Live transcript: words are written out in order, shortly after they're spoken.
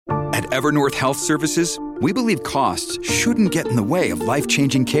At Evernorth Health Services, we believe costs shouldn't get in the way of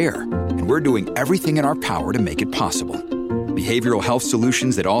life-changing care, and we're doing everything in our power to make it possible. Behavioral health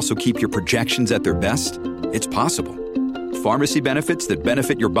solutions that also keep your projections at their best? It's possible. Pharmacy benefits that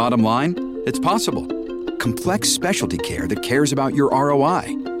benefit your bottom line? It's possible. Complex specialty care that cares about your ROI?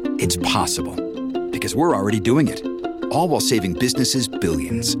 It's possible. Because we're already doing it. All while saving businesses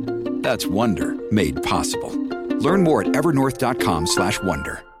billions. That's Wonder made possible. Learn more at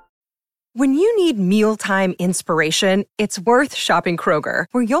evernorth.com/wonder. When you need mealtime inspiration, it's worth shopping Kroger,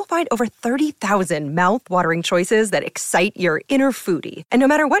 where you'll find over 30,000 mouth-watering choices that excite your inner foodie. And no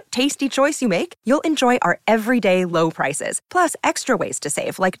matter what tasty choice you make, you'll enjoy our everyday low prices, plus extra ways to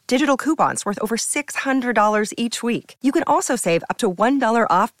save, like digital coupons worth over $600 each week. You can also save up to $1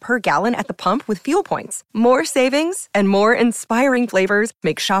 off per gallon at the pump with fuel points. More savings and more inspiring flavors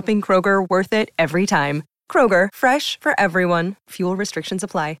make shopping Kroger worth it every time. Kroger, fresh for everyone. Fuel restrictions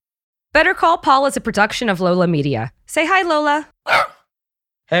apply. Better Call Paul is a production of Lola Media. Say hi, Lola.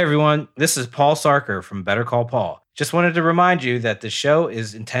 Hey, everyone. This is Paul Sarker from Better Call Paul. Just wanted to remind you that the show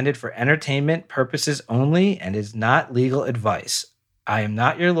is intended for entertainment purposes only and is not legal advice. I am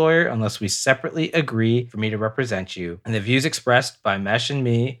not your lawyer unless we separately agree for me to represent you, and the views expressed by Mesh and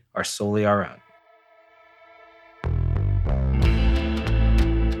me are solely our own.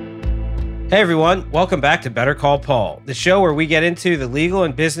 Hey everyone, welcome back to Better Call Paul, the show where we get into the legal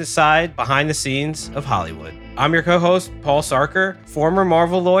and business side behind the scenes of Hollywood. I'm your co-host, Paul Sarker, former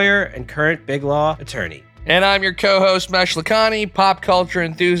Marvel lawyer and current big law attorney. And I'm your co-host, Mesh Lakhani, pop culture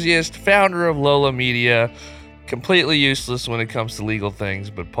enthusiast, founder of Lola Media. Completely useless when it comes to legal things,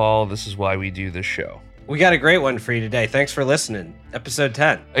 but Paul, this is why we do this show. We got a great one for you today. Thanks for listening. Episode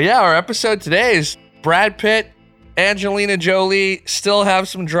 10. Yeah, our episode today is Brad Pitt, Angelina Jolie still have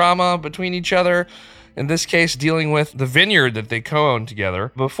some drama between each other. In this case, dealing with the vineyard that they co-own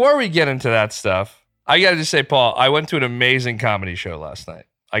together. Before we get into that stuff, I got to just say, Paul, I went to an amazing comedy show last night.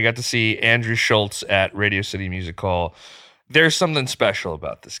 I got to see Andrew Schultz at Radio City Music Hall. There's something special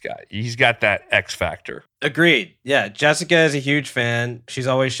about this guy. He's got that X factor. Agreed. Yeah, Jessica is a huge fan. She's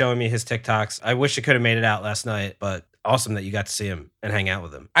always showing me his TikToks. I wish I could have made it out last night, but awesome that you got to see him and hang out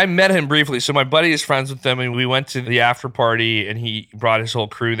with him. I met him briefly. So my buddy is friends with them, and we went to the after party, and he brought his whole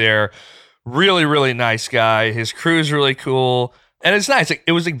crew there. Really, really nice guy. His crew is really cool. And it's nice.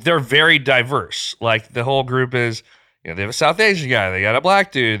 They're very diverse. Like, the whole group is, they have a South Asian guy. They got a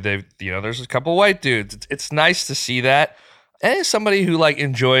black dude. There's a couple white dudes. It's nice to see that. And as somebody who,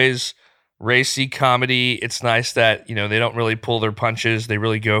 enjoys racy comedy, it's nice that, they don't really pull their punches. They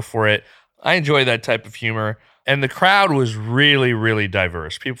really go for it. I enjoy that type of humor. And the crowd was really, really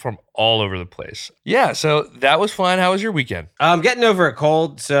diverse. People from all over the place. Yeah, so that was fun. How was your weekend? I'm getting over a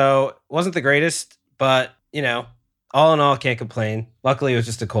cold, so it wasn't the greatest, but, all in all, can't complain. Luckily, it was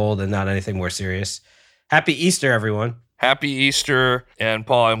just a cold and not anything more serious. Happy Easter, everyone. Happy Easter. And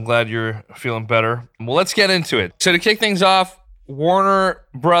Paul, I'm glad you're feeling better. Well, let's get into it. So to kick things off, Warner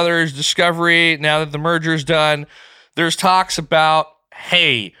Brothers Discovery, now that the merger's done, there's talks about,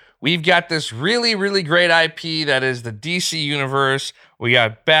 hey, we've got this really, really great IP that is the DC universe. We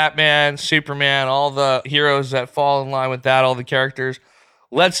got Batman, Superman, all the heroes that fall in line with that, all the characters.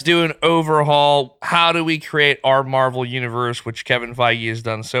 Let's do an overhaul. How do we create our Marvel universe, which Kevin Feige has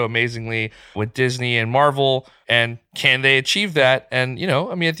done so amazingly with Disney and Marvel? And can they achieve that? And,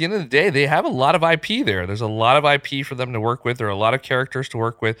 at the end of the day, they have a lot of IP there. There's a lot of IP for them to work with. There are a lot of characters to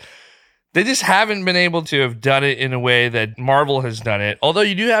work with. They just haven't been able to have done it in a way that Marvel has done it. Although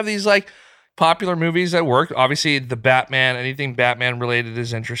you do have these popular movies that work. Obviously, the Batman, anything Batman related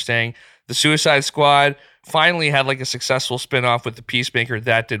is interesting. The Suicide Squad finally had a successful spinoff with the Peacemaker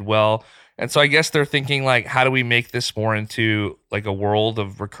that did well. And so I guess they're thinking how do we make this more into a world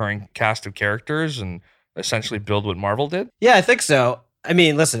of recurring cast of characters and essentially build what Marvel did? Yeah, I think so. I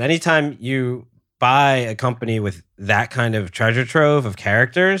mean, listen, anytime you buy a company with that kind of treasure trove of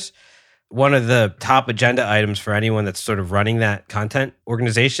characters, one of the top agenda items for anyone that's sort of running that content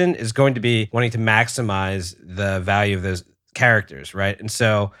organization is going to be wanting to maximize the value of those characters, right? And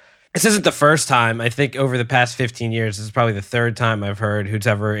so this isn't the first time. I think over the past 15 years, this is probably the third time I've heard who's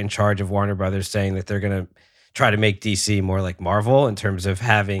ever in charge of Warner Brothers saying that they're going to try to make DC more like Marvel in terms of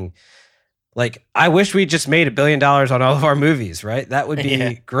having, I wish we just made $1 billion on all of our movies, right? That would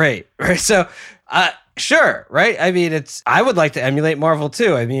be great, right? So, sure, right? I mean, I would like to emulate Marvel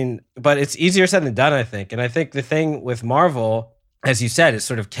too. I mean, but it's easier said than done, I think. And I think the thing with Marvel, as you said, is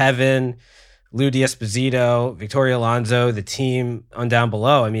sort of Kevin, Lou D'Esposito, Victoria Alonso, the team on down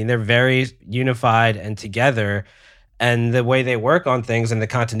below. I mean, they're very unified and together. And the way they work on things and the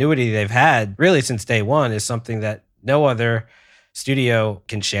continuity they've had really since day one is something that no other studio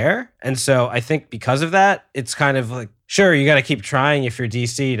can share. And so I think because of that, it's kind of like, sure, you got to keep trying if you're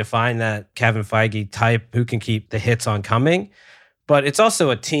DC to find that Kevin Feige type who can keep the hits on coming. But it's also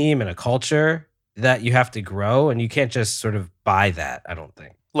a team and a culture that you have to grow, and you can't just sort of buy that, I don't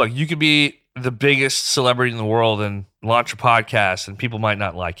think. Look, you could be the biggest celebrity in the world and launch a podcast and people might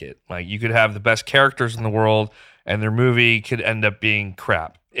not like it. Like you could have the best characters in the world and their movie could end up being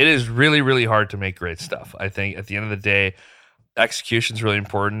crap. It is really, really hard to make great stuff. I think at the end of the day, execution is really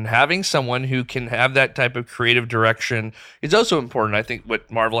important. Having someone who can have that type of creative direction is also important. I think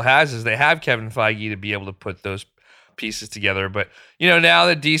what Marvel has is they have Kevin Feige to be able to put those pieces together. But, now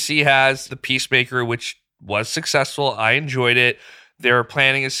that DC has The Peacemaker, which was successful, I enjoyed it. They're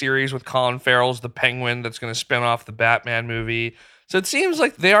planning a series with Colin Farrell's The Penguin that's going to spin off the Batman movie. So it seems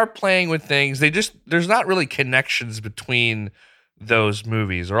like they are playing with things. There's not really connections between those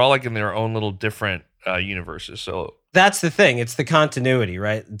movies. They're all like in their own little different universes. So that's the thing. It's the continuity,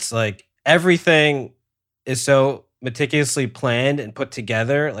 right? It's like everything is so meticulously planned and put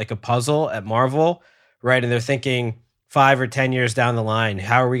together like a puzzle at Marvel, right? And they're thinking 5 or 10 years down the line,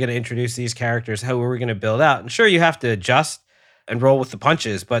 how are we going to introduce these characters? How are we going to build out? And sure, you have to adjust and roll with the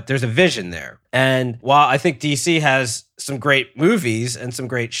punches, but there's a vision there. And while I think DC has some great movies and some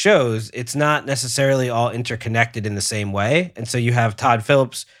great shows, it's not necessarily all interconnected in the same way. And so you have Todd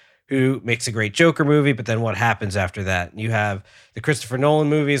Phillips, who makes a great Joker movie, but then what happens after that? You have the Christopher Nolan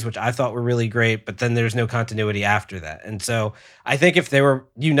movies, which I thought were really great, but then there's no continuity after that. And so I think if they were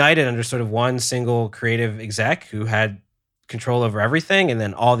united under sort of one single creative exec who had control over everything and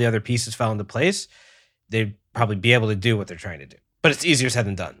then all the other pieces fell into place, they'd probably be able to do what they're trying to do. But it's easier said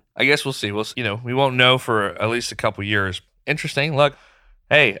than done. I guess we'll see. We won't know for at least a couple years. Interesting. Look,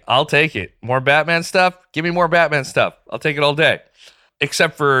 hey, I'll take it. More Batman stuff? Give me more Batman stuff. I'll take it all day.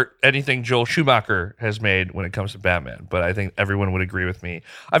 Except for anything Joel Schumacher has made when it comes to Batman. But I think everyone would agree with me.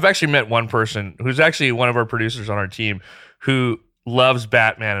 I've actually met one person who's actually one of our producers on our team who loves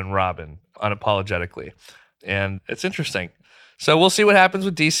Batman and Robin unapologetically. And it's interesting. So we'll see what happens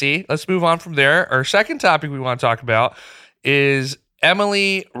with DC. Let's move on from there. Our second topic we want to talk about is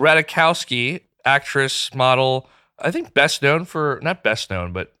Emily Ratajkowski, actress, model, I think not best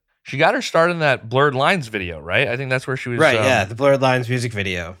known, but she got her start in that Blurred Lines video, right? I think that's where she was. Right, yeah, the Blurred Lines music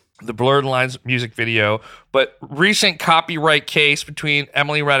video. The Blurred Lines music video. But recent copyright case between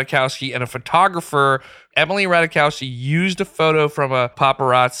Emily Ratajkowski and a photographer. Emily Ratajkowski used a photo from a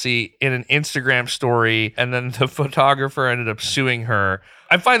paparazzi in an Instagram story, and then the photographer ended up suing her.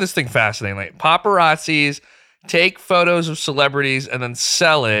 I find this thing fascinating. Like, paparazzis take photos of celebrities and then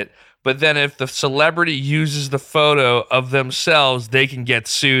sell it. But then if the celebrity uses the photo of themselves, they can get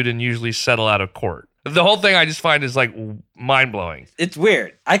sued and usually settle out of court. The whole thing I just find is like mind-blowing. It's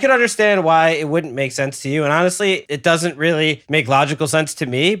weird. I can understand why it wouldn't make sense to you. And honestly, it doesn't really make logical sense to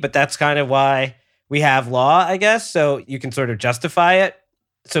me, but that's kind of why we have law, I guess. So you can sort of justify it.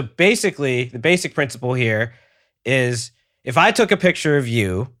 So basically, the basic principle here is if I took a picture of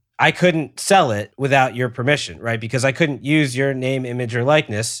you, I couldn't sell it without your permission, right? Because I couldn't use your name, image, or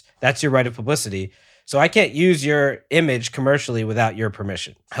likeness. That's your right of publicity. So I can't use your image commercially without your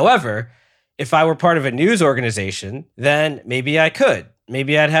permission. However, if I were part of a news organization, then maybe I could.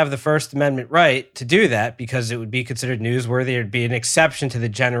 Maybe I'd have the First Amendment right to do that because it would be considered newsworthy. It'd be an exception to the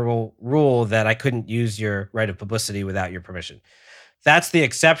general rule that I couldn't use your right of publicity without your permission. That's the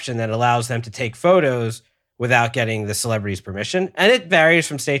exception that allows them to take photos without getting the celebrity's permission. And it varies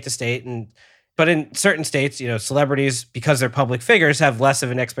from state to state. But in certain states, celebrities, because they're public figures, have less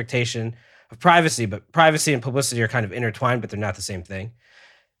of an expectation of privacy. But privacy and publicity are kind of intertwined, but they're not the same thing.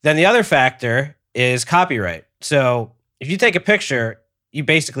 Then the other factor is copyright. So if you take a picture, you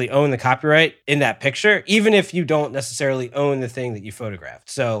basically own the copyright in that picture, even if you don't necessarily own the thing that you photographed.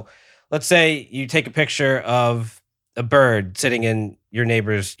 So let's say you take a picture of a bird sitting in your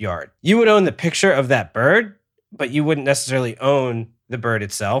neighbor's yard. You would own the picture of that bird, but you wouldn't necessarily own the bird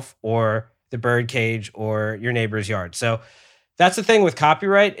itself or the bird cage or your neighbor's yard. So that's the thing with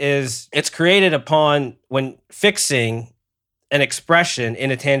copyright is it's created upon when fixing an expression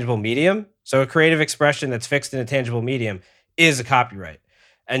in a tangible medium. So a creative expression that's fixed in a tangible medium is a copyright.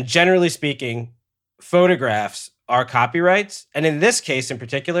 And generally speaking, photographs are copyrights. And in this case in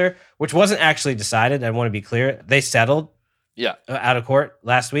particular, which wasn't actually decided, I want to be clear, they settled out of court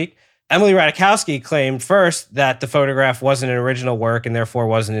last week. Emily Ratajkowski claimed first that the photograph wasn't an original work and therefore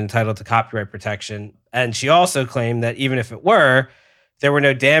wasn't entitled to copyright protection. And she also claimed that even if it were, there were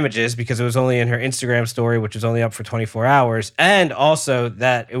no damages because it was only in her Instagram story, which was only up for 24 hours. And also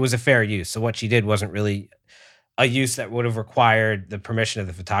that it was a fair use. So what she did wasn't really a use that would have required the permission of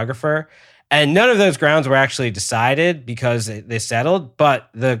the photographer. And none of those grounds were actually decided because they settled. But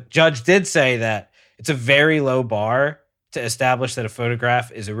the judge did say that it's a very low bar to establish that a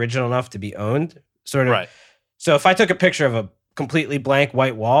photograph is original enough to be owned. Sort of. Right. So if I took a picture of a completely blank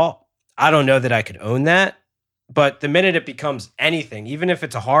white wall, I don't know that I could own that. But the minute it becomes anything, even if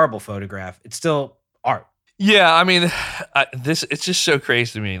it's a horrible photograph, it's still art. Yeah, I mean, it's just so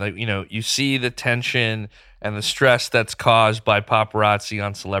crazy to me. Like, you see the tension and the stress that's caused by paparazzi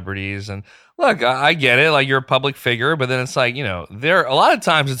on celebrities. And look, I get it. Like, you're a public figure, but then it's like, there a lot of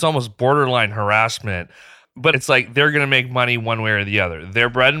times it's almost borderline harassment. But it's like they're going to make money one way or the other. Their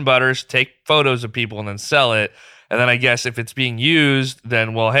bread and butter is take photos of people and then sell it. And then I guess if it's being used,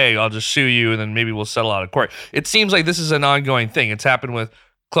 then, well, hey, I'll just sue you and then maybe we'll settle out of court. It seems like this is an ongoing thing. It's happened with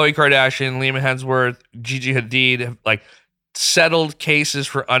Khloe Kardashian, Liam Hemsworth, Gigi Hadid, have like settled cases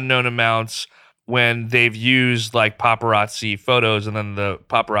for unknown amounts when they've used like paparazzi photos and then the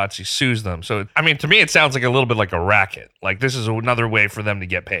paparazzi sues them. So, I mean, to me, it sounds like a little bit like a racket. Like this is another way for them to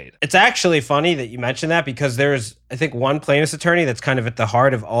get paid. It's actually funny that you mentioned that because there's, I think, one plaintiff's attorney that's kind of at the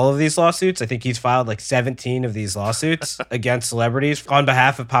heart of all of these lawsuits. I think he's filed like 17 of these lawsuits against celebrities on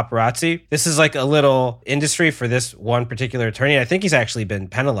behalf of paparazzi. This is like a little industry for this one particular attorney. I think he's actually been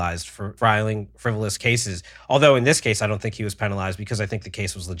penalized for filing frivolous cases. Although in this case, I don't think he was penalized because I think the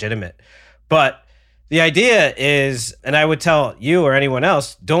case was legitimate. But the idea is, and I would tell you or anyone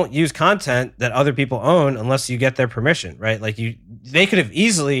else, don't use content that other people own unless you get their permission, right? Like they could have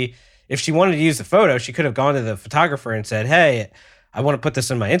easily, if she wanted to use the photo, she could have gone to the photographer and said, hey, I want to put this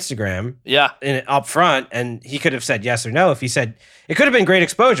on my Instagram. Yeah. And up front, and he could have said yes or no. If he said, it could have been great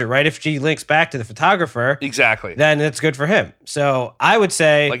exposure, right? If she links back to the photographer, exactly, then it's good for him. So I would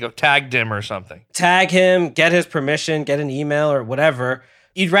say, like a tagged him or something. Tag him, get his permission, get an email or whatever.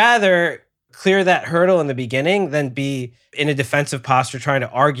 You'd rather clear that hurdle in the beginning than be in a defensive posture trying to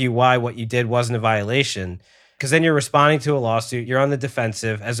argue why what you did wasn't a violation. Because then you're responding to a lawsuit, you're on the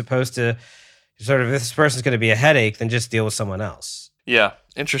defensive, as opposed to sort of, if this person's going to be a headache, then just deal with someone else. Yeah,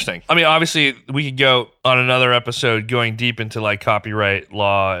 interesting. I mean, obviously, we could go on another episode going deep into like copyright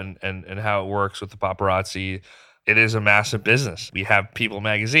law and how it works with the paparazzi. It is a massive business. We have People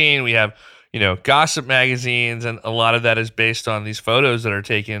Magazine, we have gossip magazines, and a lot of that is based on these photos that are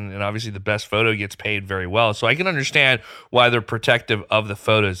taken, and obviously the best photo gets paid very well. So I can understand why they're protective of the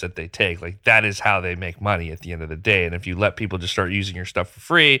photos that they take. Like that is how they make money at the end of the day. And if you let people just start using your stuff for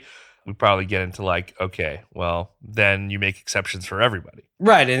free, we probably get into like, okay, well, then you make exceptions for everybody.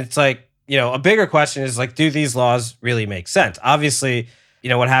 Right. And it's like, a bigger question is like, do these laws really make sense? Obviously,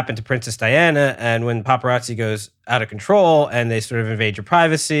 what happened to Princess Diana, and when paparazzi goes out of control and they sort of invade your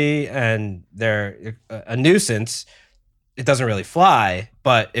privacy and they're a nuisance, it doesn't really fly.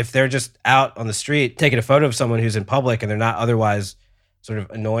 But if they're just out on the street taking a photo of someone who's in public and they're not otherwise sort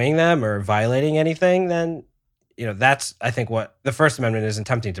of annoying them or violating anything, then, that's, I think, what the First Amendment is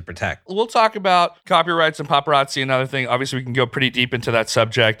attempting to protect. We'll talk about copyrights and paparazzi, another thing. Obviously, we can go pretty deep into that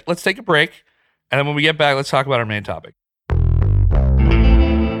subject. Let's take a break. And then when we get back, let's talk about our main topic.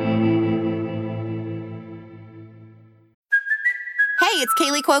 Hey, it's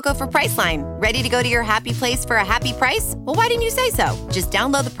Kaylee Cuoco for Priceline. Ready to go to your happy place for a happy price? Well, why didn't you say so? Just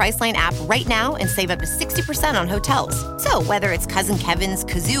download the Priceline app right now and save up to 60% on hotels. So whether it's Cousin Kevin's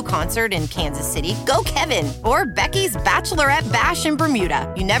Kazoo Concert in Kansas City, go Kevin, or Becky's Bachelorette Bash in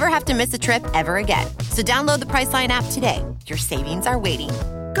Bermuda, you never have to miss a trip ever again. So download the Priceline app today. Your savings are waiting.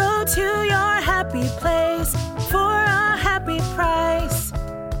 Go to your happy place for a happy price.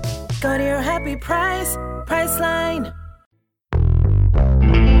 Go to your happy price, Priceline.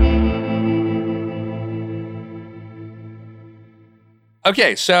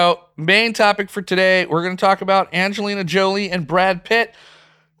 Okay, so main topic for today, we're going to talk about Angelina Jolie and Brad Pitt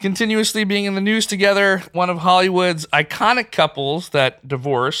continuously being in the news together, one of Hollywood's iconic couples that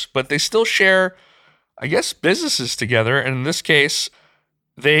divorce, but they still share, I guess, businesses together. And in this case,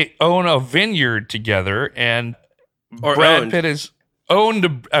 they own a vineyard together, and Brad Pitt has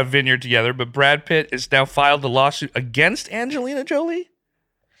owned a vineyard together, but Brad Pitt has now filed a lawsuit against Angelina Jolie.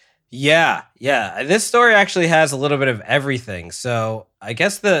 Yeah. This story actually has a little bit of everything. So I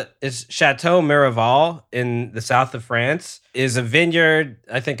guess it's Château Miraval in the south of France is a vineyard.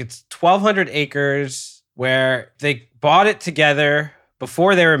 I think it's 1,200 acres where they bought it together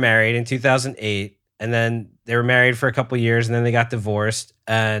before they were married in 2008. And then they were married for a couple of years and then they got divorced.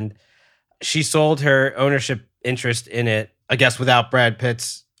 And she sold her ownership interest in it, I guess, without Brad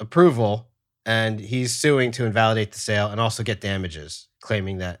Pitt's approval. And he's suing to invalidate the sale and also get damages,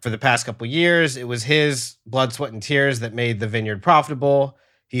 claiming that for the past couple of years, it was his blood, sweat, and tears that made the vineyard profitable.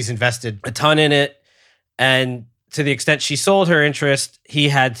 He's invested a ton in it. And to the extent she sold her interest, he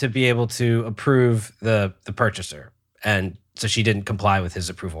had to be able to approve the purchaser. And so she didn't comply with his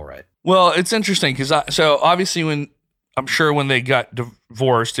approval right. Well, it's interesting because so obviously when they got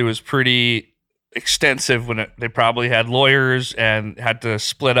divorced, it was pretty extensive when they probably had lawyers and had to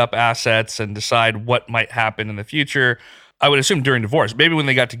split up assets and decide what might happen in the future. I would assume during divorce. Maybe when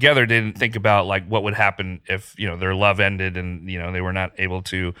they got together, they didn't think about like what would happen if, their love ended and, they were not able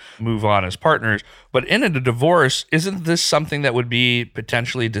to move on as partners. But in a divorce, isn't this something that would be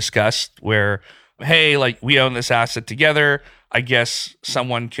potentially discussed where, hey, like we own this asset together. I guess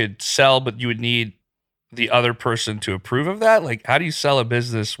someone could sell, but you would need the other person to approve of that? Like, how do you sell a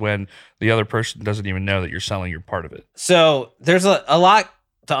business when the other person doesn't even know that you're selling your part of it? So there's a lot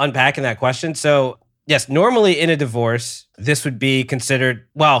to unpack in that question. So yes, normally in a divorce, this would be considered,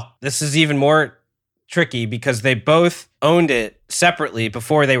 well, this is even more tricky because they both owned it separately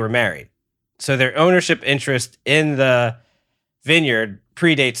before they were married. So their ownership interest in the vineyard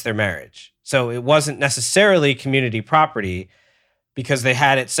predates their marriage. So it wasn't necessarily community property because they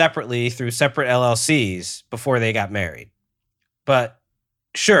had it separately through separate LLCs before they got married. But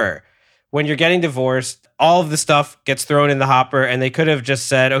sure, when you're getting divorced, all of the stuff gets thrown in the hopper and they could have just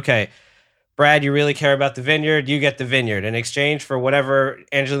said, okay, Brad, you really care about the vineyard, you get the vineyard. In exchange for whatever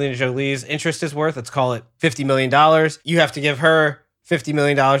Angelina Jolie's interest is worth, let's call it $50 million, you have to give her $50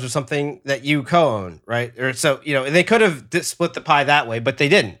 million or something that you co-own, right? Or so, they could have split the pie that way, but they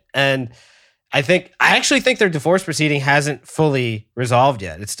didn't. And I actually think their divorce proceeding hasn't fully resolved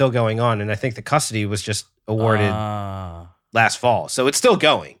yet. It's still going on. And I think the custody was just awarded last fall. So it's still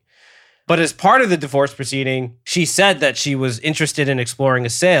going. But as part of the divorce proceeding, she said that she was interested in exploring a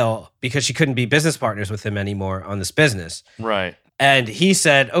sale because she couldn't be business partners with him anymore on this business. Right. And he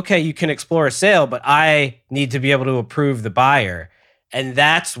said, okay, you can explore a sale, but I need to be able to approve the buyer. And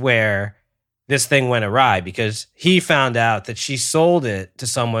that's where this thing went awry because he found out that she sold it to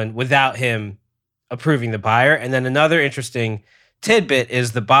someone without him approving the buyer. And then another interesting tidbit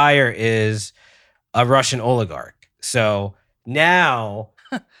is the buyer is a Russian oligarch. So now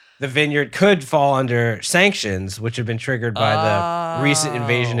the vineyard could fall under sanctions, which have been triggered by the recent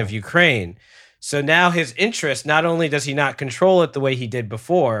invasion of Ukraine. So now his interest, not only does he not control it the way he did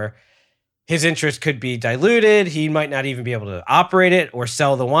before, his interest could be diluted. He might not even be able to operate it or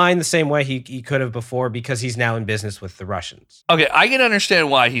sell the wine the same way he could have before because he's now in business with the Russians. Okay, I can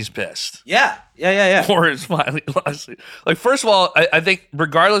understand why he's pissed. Yeah. Or his filing lawsuit. Like, first of all, I think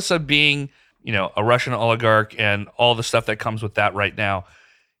regardless of being, a Russian oligarch and all the stuff that comes with that right now,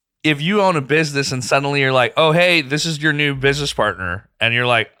 if you own a business and suddenly you're like, oh, hey, this is your new business partner, and you're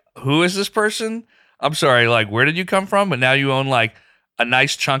like, who is this person? I'm sorry, like, where did you come from? But now you own like a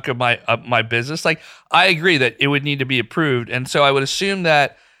nice chunk of my business. Like, I agree that it would need to be approved. And so I would assume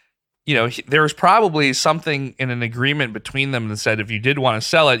that, there was probably something in an agreement between them that said, if you did want to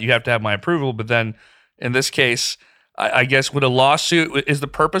sell it, you have to have my approval. But then in this case, I guess with a lawsuit, is the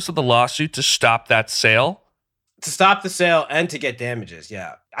purpose of the lawsuit to stop that sale? To stop the sale and to get damages,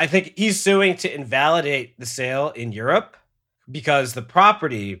 yeah. I think he's suing to invalidate the sale in Europe because the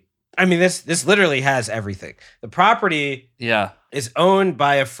property, I mean, this literally has everything. The property is owned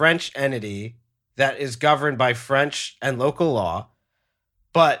by a French entity that is governed by French and local law.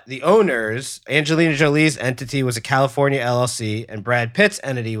 But the owners, Angelina Jolie's entity was a California LLC and Brad Pitt's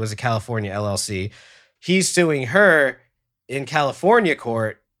entity was a California LLC. He's suing her in California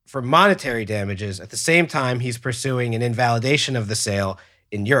court for monetary damages. At the same time, he's pursuing an invalidation of the sale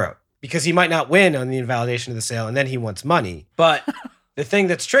in Europe because he might not win on the invalidation of the sale and then he wants money. But the thing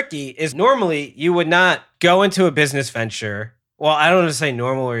that's tricky is normally you would not go into a business venture. Well, I don't want to say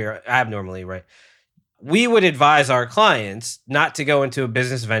normally or abnormally, right? We would advise our clients not to go into a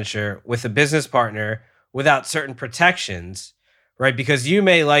business venture with a business partner without certain protections, right? Because you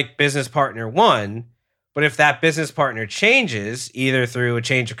may like business partner one, but if that business partner changes, either through a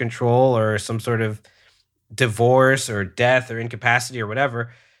change of control or some sort of divorce or death or incapacity or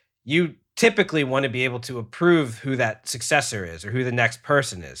whatever, you typically want to be able to approve who that successor is or who the next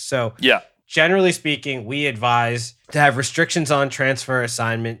person is. So generally speaking, we advise to have restrictions on transfer,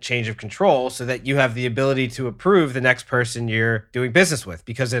 assignment, change of control so that you have the ability to approve the next person you're doing business with.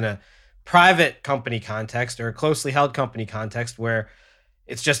 Because in a private company context or a closely held company context where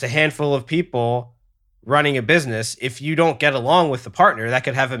it's just a handful of people running a business, if you don't get along with the partner, that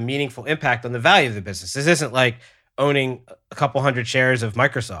could have a meaningful impact on the value of the business. This isn't like owning a couple hundred shares of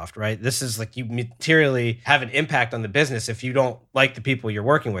Microsoft, right? This is like you materially have an impact on the business if you don't like the people you're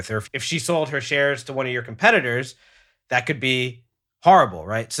working with. Or if she sold her shares to one of your competitors, that could be horrible,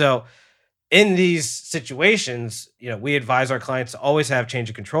 right? So in these situations, we advise our clients to always have change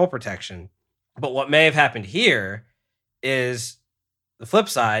of control protection. But what may have happened here is the flip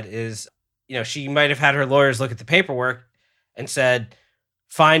side is, she might have had her lawyers look at the paperwork and said,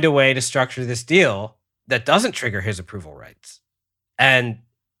 find a way to structure this deal that doesn't trigger his approval rights. And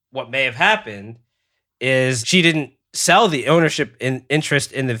what may have happened is she didn't sell the ownership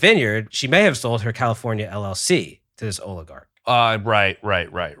interest in the vineyard. She may have sold her California LLC to this oligarch. Right.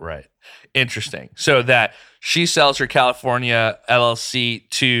 Interesting. So that she sells her California LLC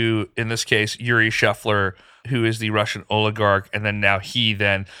to, in this case, Yuri Scheffler, who is the Russian oligarch, and then now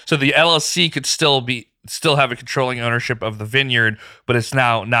so the LLC could still have a controlling ownership of the vineyard, but it's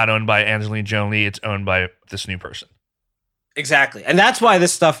now not owned by Angelina Jolie. It's owned by this new person. Exactly. And that's why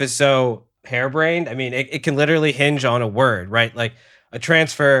this stuff is so harebrained. I mean, it can literally hinge on a word, right? Like a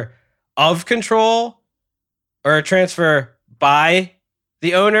transfer of control or a transfer by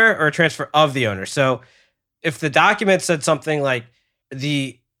the owner or a transfer of the owner. So if the document said something like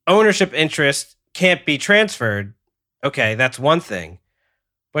the ownership interest can't be transferred, okay, that's one thing.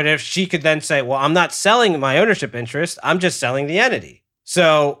 But if she could then say, well, I'm not selling my ownership interest, I'm just selling the entity.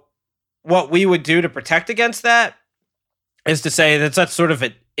 So what we would do to protect against that is to say that's sort of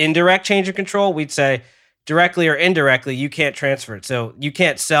an indirect change of control. We'd say directly or indirectly, you can't transfer it. So you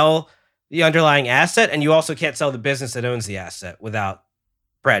can't sell the underlying asset, and you also can't sell the business that owns the asset without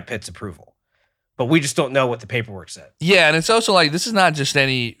Brad Pitt's approval. But we just don't know what the paperwork said. Yeah, and it's also like, this is not just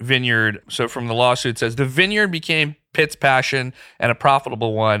any vineyard. So from the lawsuit, it says the vineyard became Pitt's passion and a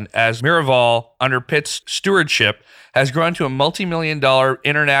profitable one as Miraval, under Pitt's stewardship, has grown to a multi-million-dollar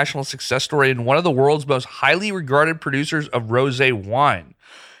international success story and one of the world's most highly regarded producers of rosé wine.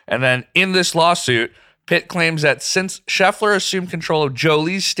 And then in this lawsuit, Pitt claims that since Scheffler assumed control of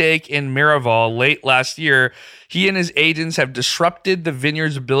Jolie's stake in Miraval late last year, he and his agents have disrupted the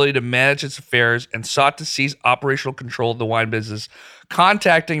vineyard's ability to manage its affairs and sought to seize operational control of the wine business,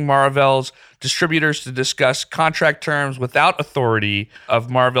 contacting Miraval's distributors to discuss contract terms without authority of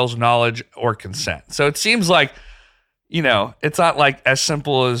Miraval's knowledge or consent. So it seems like, it's not like as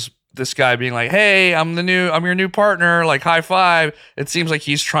simple as this guy being like, hey, I'm your new partner, like high five. It seems like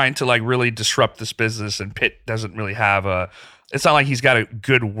he's trying to like really disrupt this business, and Pitt doesn't really have it's not like he's got a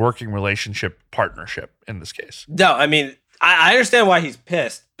good working partnership in this case. No, I mean, I understand why he's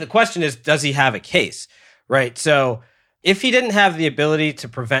pissed. The question is, does he have a case, right? So if he didn't have the ability to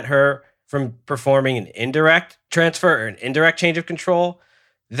prevent her from performing an indirect transfer or an indirect change of control,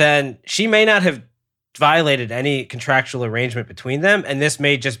 then she may not have violated any contractual arrangement between them, and this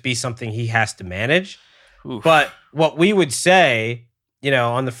may just be something he has to manage. Oof. But what we would say,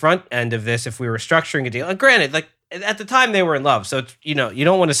 on the front end of this, if we were structuring a deal, and granted, like at the time they were in love, so it's, you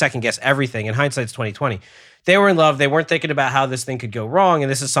don't want to second guess everything. In hindsight's 2020. They were in love. They weren't thinking about how this thing could go wrong,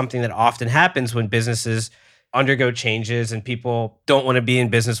 and this is something that often happens when businesses undergo changes and people don't want to be in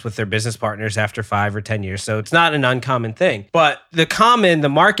business with their business partners after 5 or 10 years. So it's not an uncommon thing. But the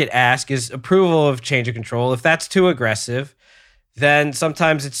market ask is approval of change of control. If that's too aggressive, then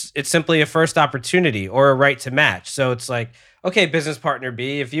sometimes it's simply a first opportunity or a right to match. So it's like, okay, business partner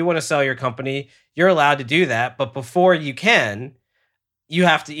B, if you want to sell your company, you're allowed to do that. But before you can, you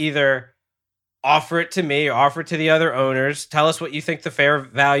have to either offer it to me or offer it to the other owners. Tell us what you think the fair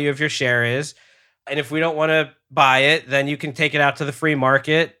value of your share is. And if we don't want to buy it, then you can take it out to the free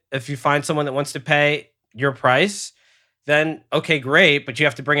market. If you find someone that wants to pay your price, then okay, great, but you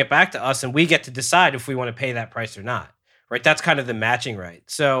have to bring it back to us and we get to decide if we want to pay that price or not, right? That's kind of the matching right.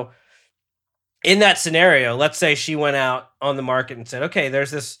 So in that scenario, let's say she went out on the market and said, okay,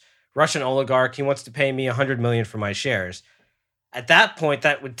 there's this Russian oligarch. He wants to pay me $100 million for my shares. At that point,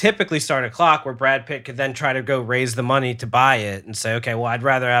 that would typically start a clock where Brad Pitt could then try to go raise the money to buy it and say, okay, well, I'd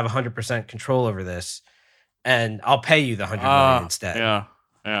rather have 100% control over this, and I'll pay you the $100 million instead.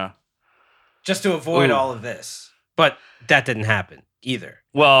 Yeah. Just to avoid all of this. But that didn't happen either.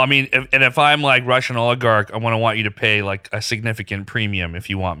 Well, I mean, if I'm like Russian oligarch, I want you to pay like a significant premium if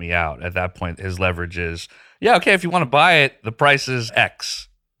you want me out. At that point, his leverage is, yeah, okay, if you want to buy it, the price is X.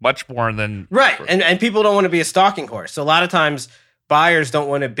 Much more than... Right, and people don't want to be a stalking horse. So a lot of times, buyers don't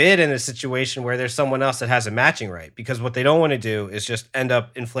want to bid in a situation where there's someone else that has a matching right, because what they don't want to do is just end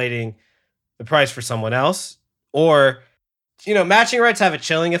up inflating the price for someone else. Or, matching rights have a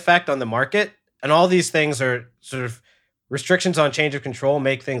chilling effect on the market, and all these things are sort of restrictions on change of control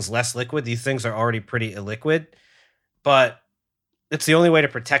make things less liquid. These things are already pretty illiquid, but it's the only way to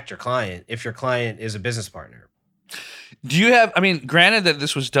protect your client if your client is a business partner. Do you have, granted that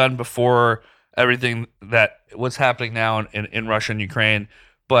this was done before everything that what's happening now in Russia and Ukraine,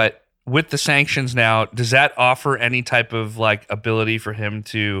 but with the sanctions now, does that offer any type of like ability for him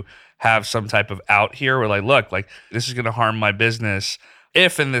to have some type of out here where like, look, like this is going to harm my business.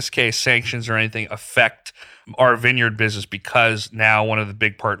 if in this case sanctions or anything affect our vineyard business because now one of the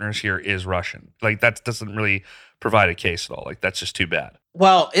big partners here is Russian. Like that doesn't really provide a case at all. Like that's just too bad.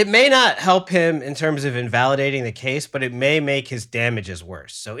 Well, it may not help him in terms of invalidating the case, but it may make his damages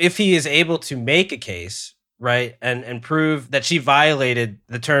worse. So if he is able to make a case, right, and prove that she violated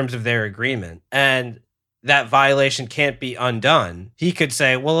the terms of their agreement and that violation can't be undone, he could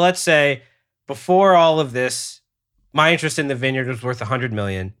say, well, let's say before all of this, my interest in the vineyard was worth $100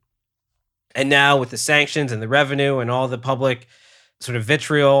 million. And now with the sanctions and the revenue and all the public sort of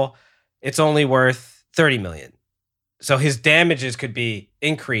vitriol, it's only worth $30 million. So his damages could be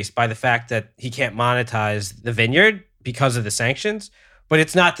increased by the fact that he can't monetize the vineyard because of the sanctions, but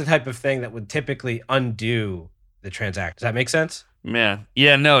it's not the type of thing that would typically undo the transaction. Does that make sense? Man.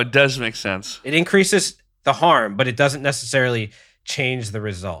 Yeah, no, it does make sense. It increases the harm, but it doesn't necessarily change the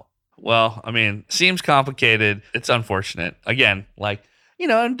result. Well, I mean, seems complicated. It's unfortunate. Again, like, you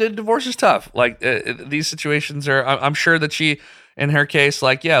know, divorce is tough. Like these situations are, I'm sure that she, in her case,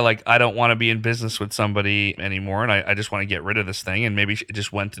 like, yeah, like I don't want to be in business with somebody anymore. And I just want to get rid of this thing. And maybe it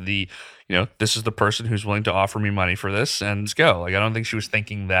just went to the, you know, this is the person who's willing to offer me money for this and let's go. Like, I don't think she was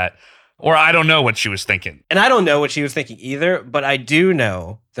thinking that, or I don't know what she was thinking. And I don't know what she was thinking either, but I do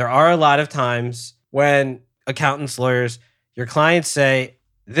know there are a lot of times when accountants, lawyers, your clients say,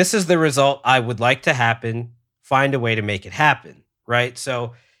 this is the result I would like to happen, find a way to make it happen, right?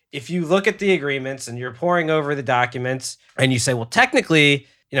 So if you look at the agreements and you're poring over the documents and you say, well, technically,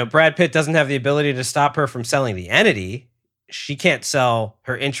 you know, Brad Pitt doesn't have the ability to stop her from selling the entity. She can't sell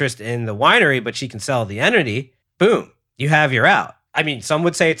her interest in the winery, but she can sell the entity. Boom, you have your out. I mean, some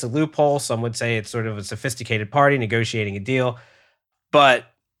would say it's a loophole. Some would say it's sort of a sophisticated party negotiating a deal, but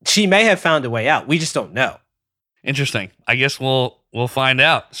she may have found a way out. We just don't know. Interesting. I guess we'll find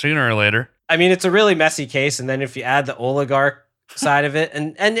out sooner or later. I mean, it's a really messy case. And then if you add the oligarch side of it,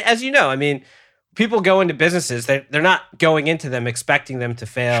 and as you know, I mean, people go into businesses, they're not going into them expecting them to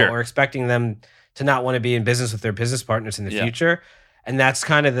fail Sure. or expecting them to not want to be in business with their business partners in the future. And that's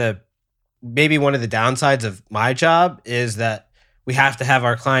kind of maybe one of the downsides of my job is that we have to have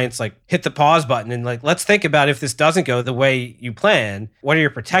our clients like hit the pause button and like, let's think about if this doesn't go the way you plan, what are your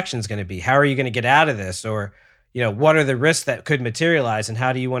protections going to be? How are you going to get out of this? Or, you know, what are the risks that could materialize and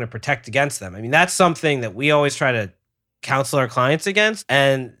how do you want to protect against them? I mean, that's something that we always try to counsel our clients against.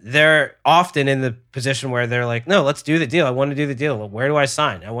 And they're often in the position where they're like, no, let's do the deal. I want to do the deal. Well, where do I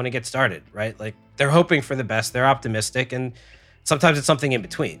sign? I want to get started, right? Like they're hoping for the best. They're optimistic. And sometimes it's something in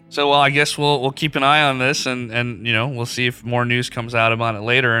between. So, well, I guess we'll keep an eye on this and you know, we'll see if more news comes out about it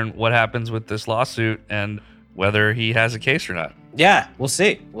later and what happens with this lawsuit and whether he has a case or not. Yeah, we'll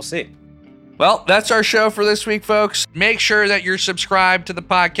see. We'll see. Well, that's our show for this week, folks. Make sure that you're subscribed to the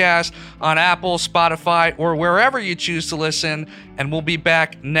podcast on Apple, Spotify, or wherever you choose to listen, and we'll be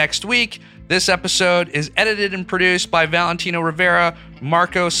back next week. This episode is edited and produced by Valentino Rivera,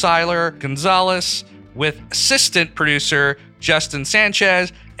 Marco Seiler Gonzalez, with assistant producer Justin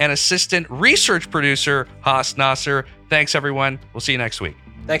Sanchez and assistant research producer Haas Nasser. Thanks, everyone. We'll see you next week.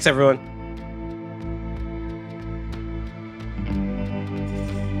 Thanks, everyone.